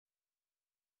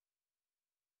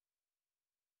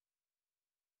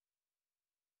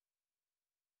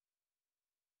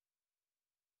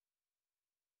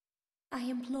I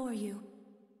implore you,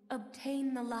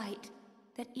 obtain the light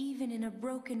that even in a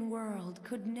broken world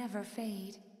could never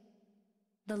fade.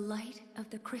 The light of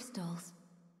the crystals.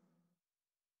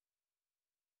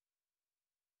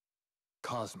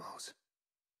 Cosmos,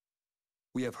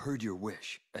 we have heard your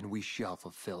wish, and we shall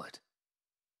fulfill it.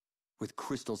 With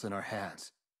crystals in our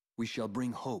hands, we shall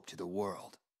bring hope to the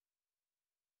world.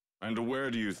 And where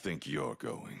do you think you're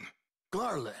going?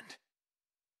 Garland!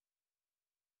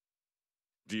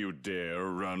 Do you dare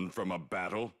run from a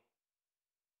battle?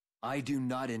 I do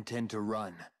not intend to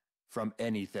run from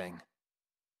anything.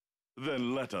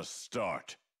 Then let us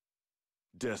start.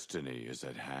 Destiny is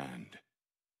at hand.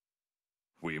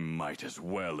 We might as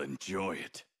well enjoy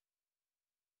it.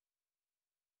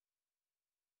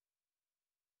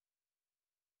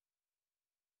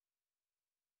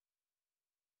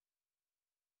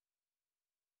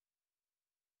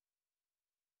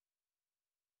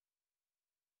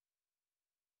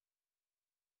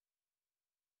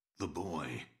 The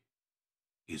boy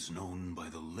is known by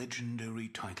the legendary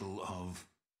title of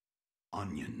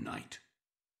Onion Knight.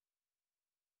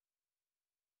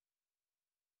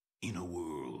 In a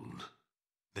world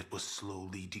that was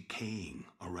slowly decaying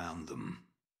around them,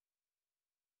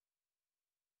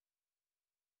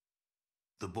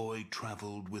 the boy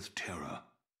traveled with Terra,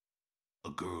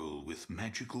 a girl with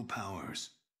magical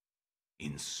powers,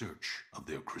 in search of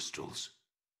their crystals.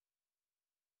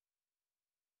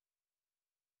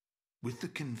 With the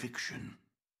conviction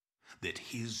that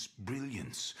his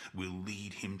brilliance will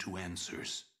lead him to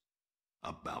answers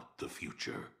about the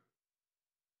future.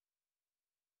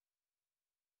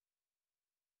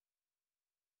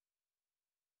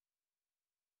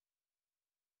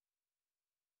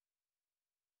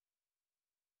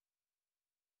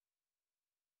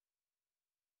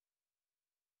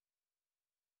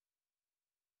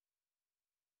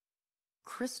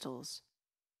 Crystals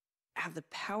have the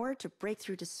power to break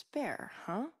through despair,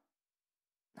 huh?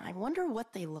 I wonder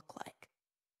what they look like.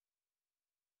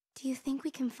 Do you think we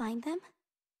can find them?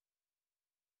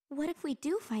 What if we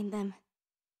do find them,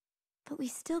 but we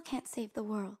still can't save the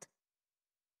world?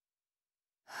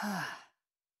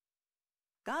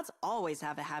 Gods always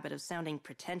have a habit of sounding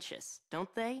pretentious,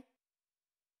 don't they?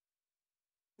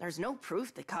 There's no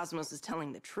proof that Cosmos is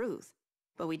telling the truth,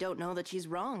 but we don't know that she's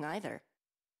wrong either.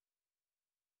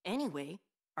 Anyway,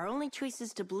 our only choice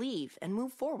is to believe and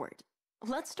move forward.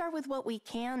 Let's start with what we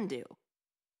can do.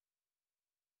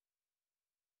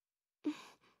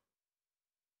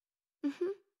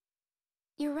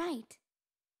 You're right.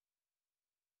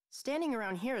 Standing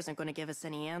around here isn't going to give us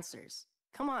any answers.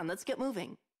 Come on, let's get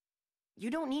moving. You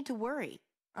don't need to worry.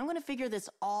 I'm going to figure this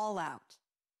all out.